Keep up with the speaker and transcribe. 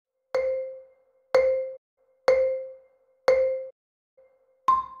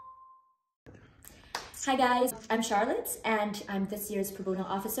Hi guys, I'm Charlotte and I'm this year's Pro Bono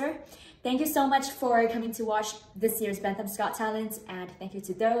officer. Thank you so much for coming to watch this year's Bentham's Got Talent, and thank you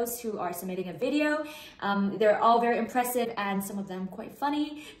to those who are submitting a video. They're all very impressive and some of them quite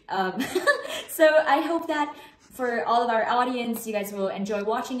funny. So I hope that for all of our audience, you guys will enjoy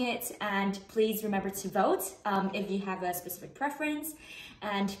watching it, and please remember to vote if you have a specific preference,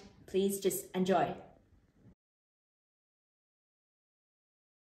 and please just enjoy.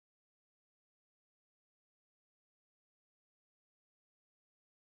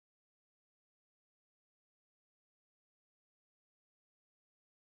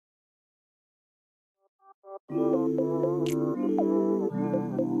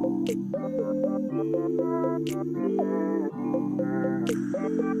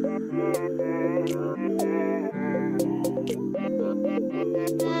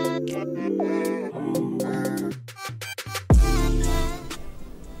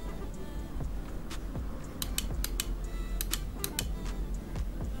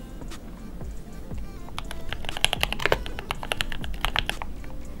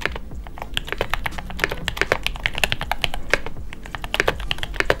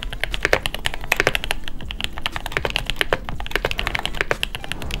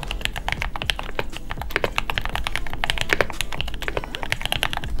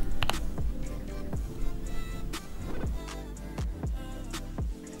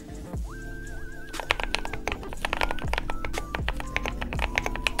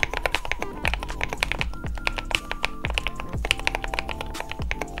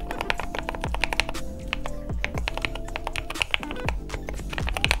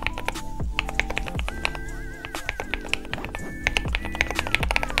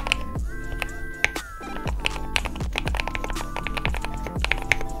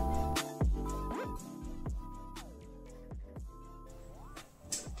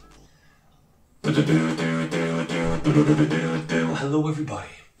 Hello everybody.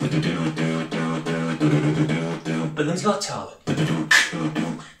 Bentham's Got Talent.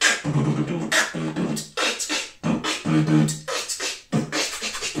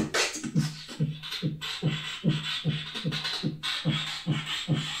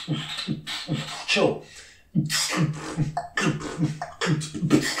 Chill.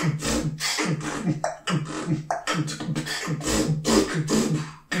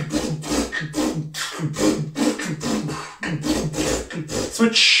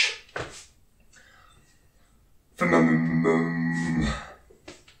 Switch.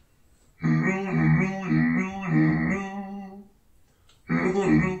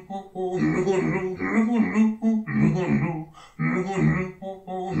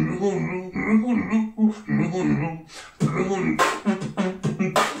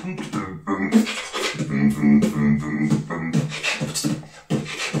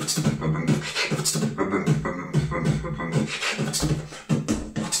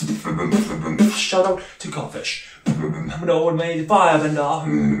 Shout out to Codfish. I'm an old maid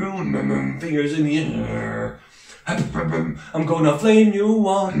firebender. Fingers in the air. I'm gonna flame you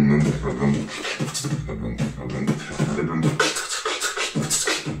on.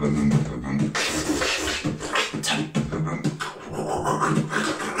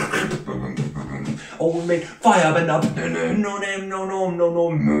 Old maid firebender. No name, no, no, no,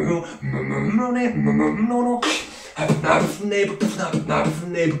 no, no, no name, no, no, no, no.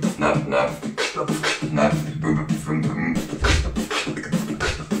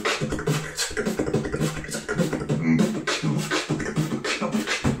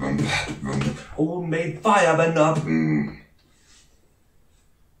 Old maid firebender.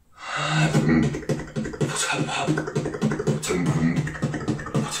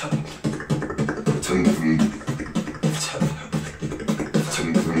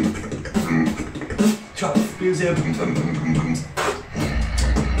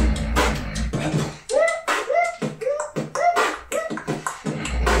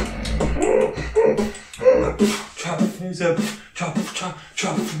 Music. Trap music.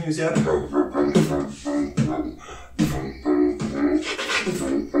 Trap music.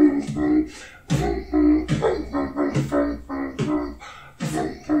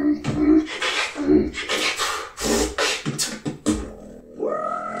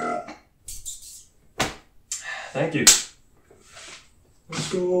 Thank you.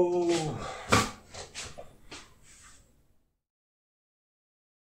 Let's go.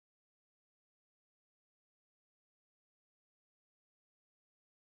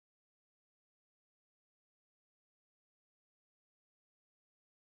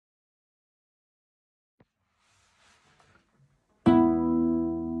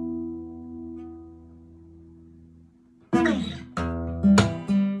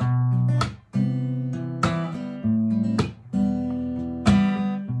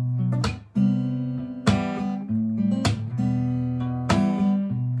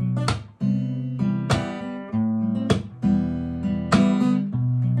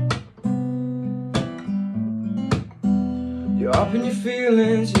 Up in your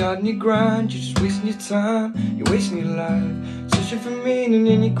feelings, you're not in your grind. You're just wasting your time, you're wasting your life. Searching for meaning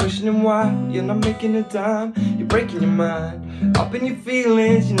and you're questioning why you're not making a dime, you're breaking your mind. Up in your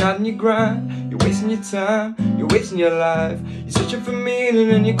feelings, you're not in your grind. You're wasting your time, you're wasting your life. You're searching for meaning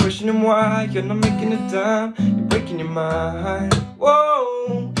and you're questioning why you're not making a dime, you're breaking your mind.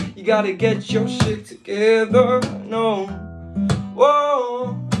 Whoa, you gotta get your shit together, no.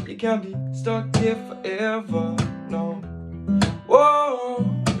 Whoa, you can't be stuck here forever, no. Whoa,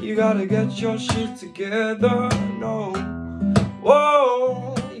 you gotta get your shit together, no.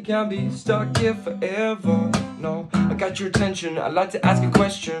 Whoa, you can't be stuck here forever, no. I got your attention, I'd like to ask a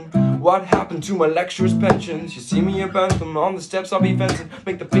question. What happened to my lecturer's pensions? You see me at Bentham, on the steps I'll be venting.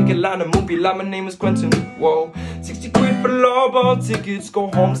 Make the picket line a movie like my name is Quentin. Whoa, 60 quid for law ball tickets. Go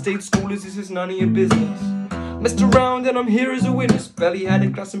home, state schoolers, this is none of your business. Messed around and I'm here as a witness. Barely had a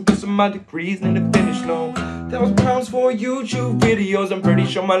class and plus my degrees need to finish, no. £1,000 for YouTube videos. I'm pretty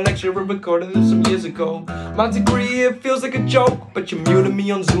sure my lecturer recorded this some years ago. My degree, it feels like a joke, but you muted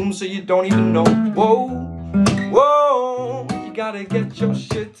me on Zoom so you don't even know. Whoa, whoa, you gotta get your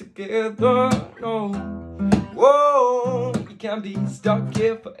shit together, no. Whoa, you can't be stuck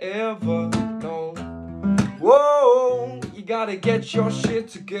here forever, no. Whoa, you gotta get your shit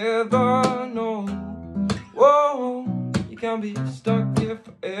together, no. Whoa, you can't be stuck here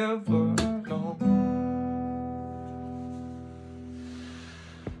forever, no.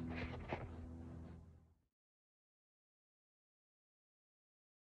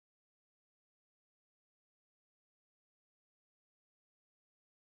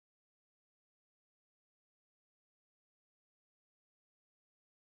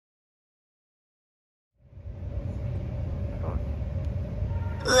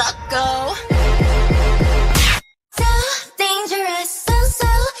 Let go. So dangerous, so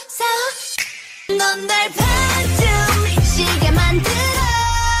넌 날 반쯤 시계 만들어.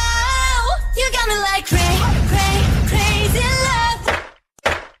 You got me like crazy love,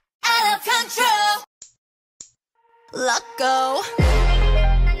 out of control. Let go.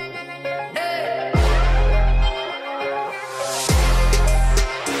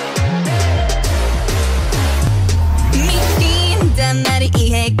 미친단 말이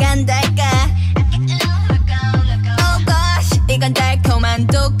이해가 안 될까? Oh gosh, 이건 달콤한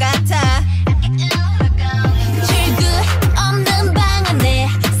똑같아. 출구 없는 방 안에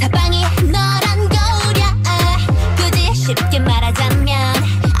사방이 너란 거울이야. 굳이 쉽게 말하자면 I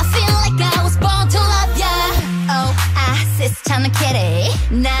feel like I was born to love ya. Oh, 시스템은 kitty.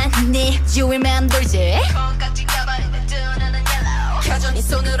 난 네 주위를 맴돌지. 콩깍지 껴버리는 두 눈은 yellow. 켜져 네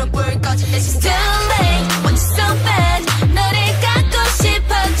손으로 불 꺼진 내 시스템. Want you so bad. 너를 갖고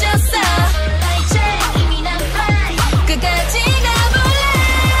싶어졌어. 이제 이미 난 fly. 끝까지 가볼래.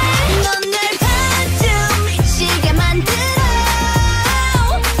 넌 날 반쯤 시계 만들어.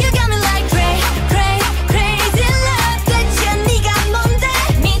 You got me like crazy love. 대체 네가 뭔데?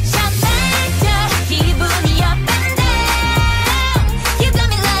 미쳐 날려 기분이 up and down. You got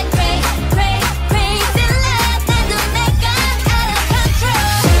me like crazy love. 나도 내가 out of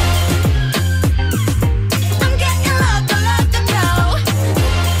control. I'm getting loco, loco, go.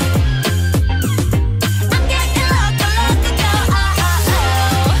 I'm getting loco, loco, go.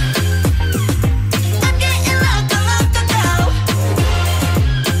 I'm getting loco, loco, go.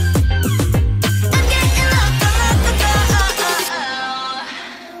 I'm getting loco, loco, go.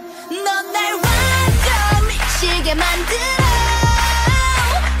 넌 날 완전 미치게 만들어.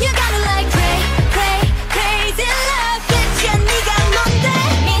 You got me like crazy love. 대체 네가 뭔데?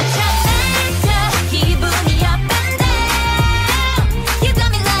 미쳐 날려 기분이 up and down. You got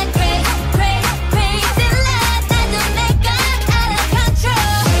me like crazy love. 나도 내가 out of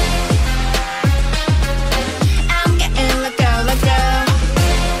control. I'm getting loco, loco.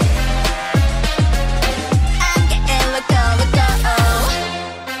 I'm getting loco, loco.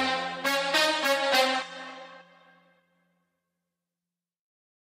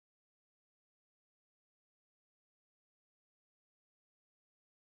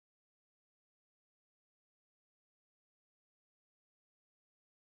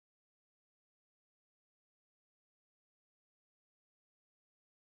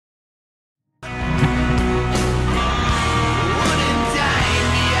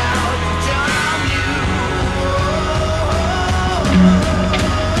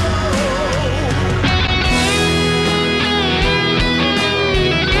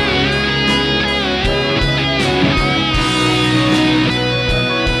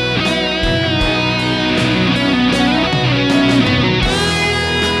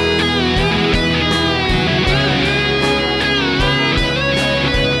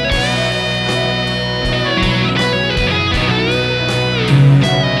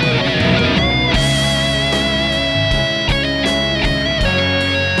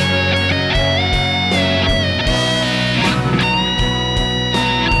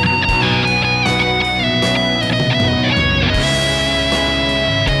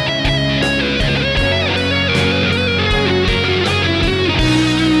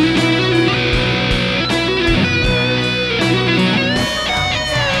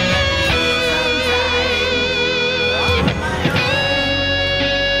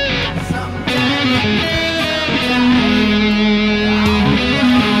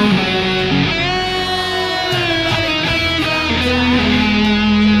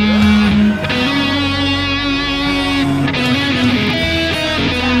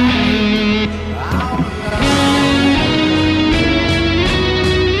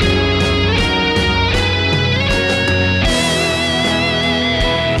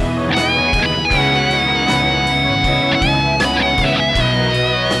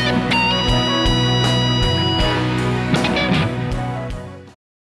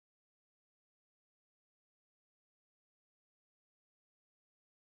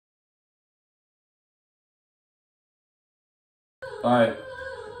 Alright,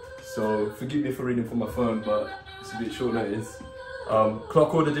 so forgive me for reading from my phone, but it's a bit short notice.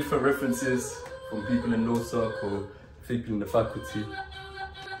 Clock all the different references from people in law circle, people in the faculty.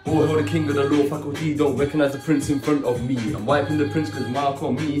 Oh, the king of the law faculty don't recognise the prince in front of me. I'm wiping the prince because mark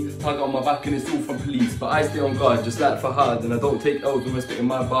on me, tag on my back and it's all from police. But I stay on guard just like Fahad, and I don't take L's when respecting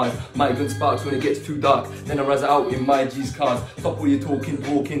my bars. My gun sparks when it gets too dark, then I rise out in my G's cars. Stop all your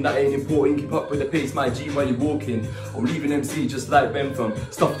talking, that ain't important. Keep up with the pace, my G, while you're walking. Or leaving MC just like Bentham,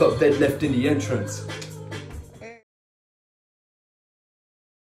 stuffed up dead left in the entrance.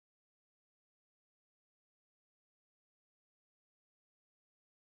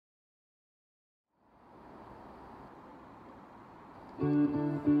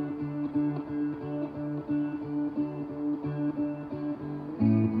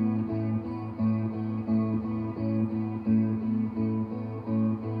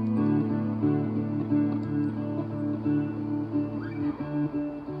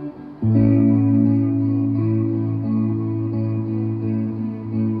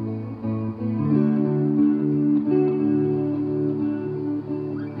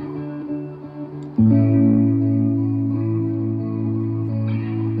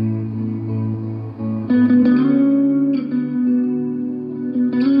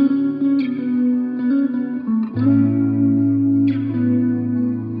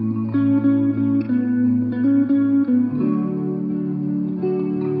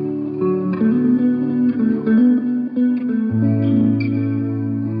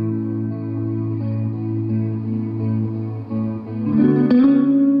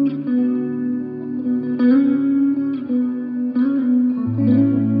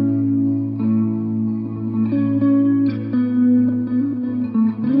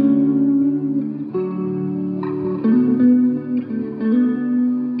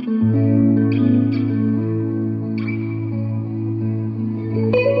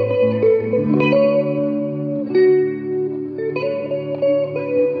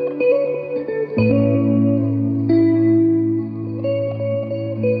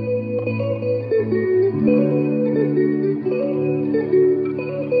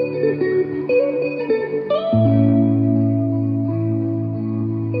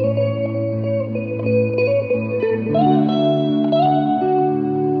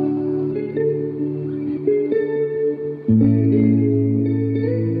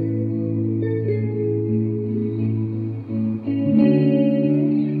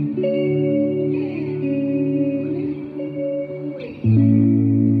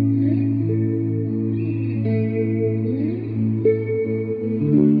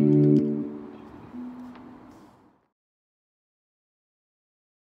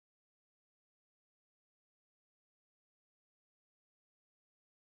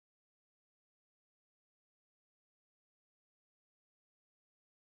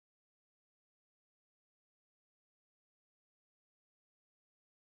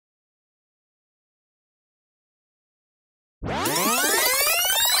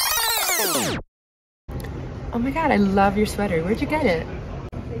 Oh my god, I love your sweater. Where'd you get it?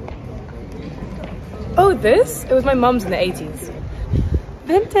 Oh, this? It was my mom's in the 80s.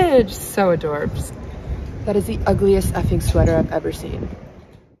 Vintage! So adorbs. That is the ugliest effing sweater I've ever seen.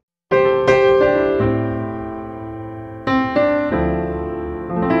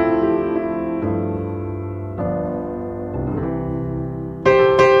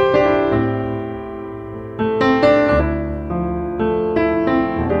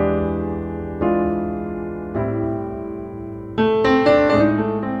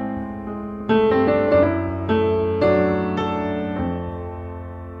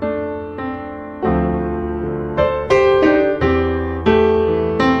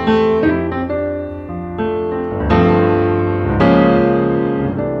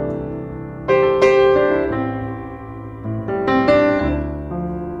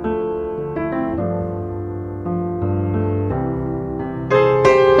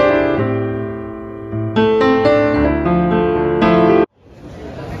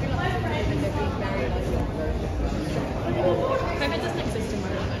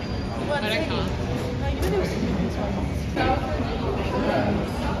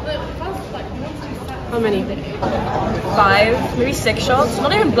 How many? 5, maybe 6 shots?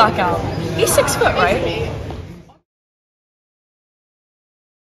 Not even blackout. He's 6 foot, right?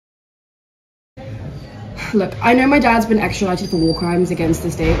 Look, I know my dad's been extradited for war crimes against the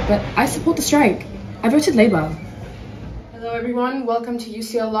state, but I support the strike. I voted Labour. Hello everyone, welcome to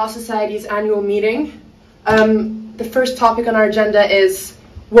UCL Law Society's annual meeting. The first topic on our agenda is,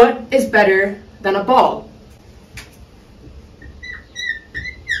 what is better than a ball?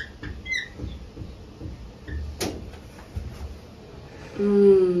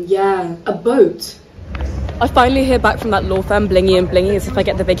 Yeah, a boat. I finally hear back from that law firm, Blingy and Blingy, as if I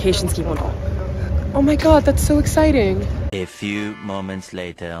get the vacation scheme or not. Oh my god, that's so exciting. A few moments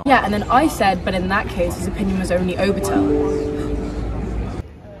later. Yeah, and then I said, but in that case, his opinion was only Obertel.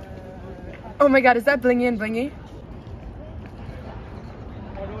 Oh my god, is that Blingy and Blingy?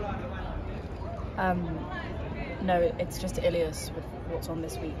 No, it's just Ilias with what's on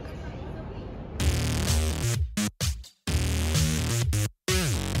this week.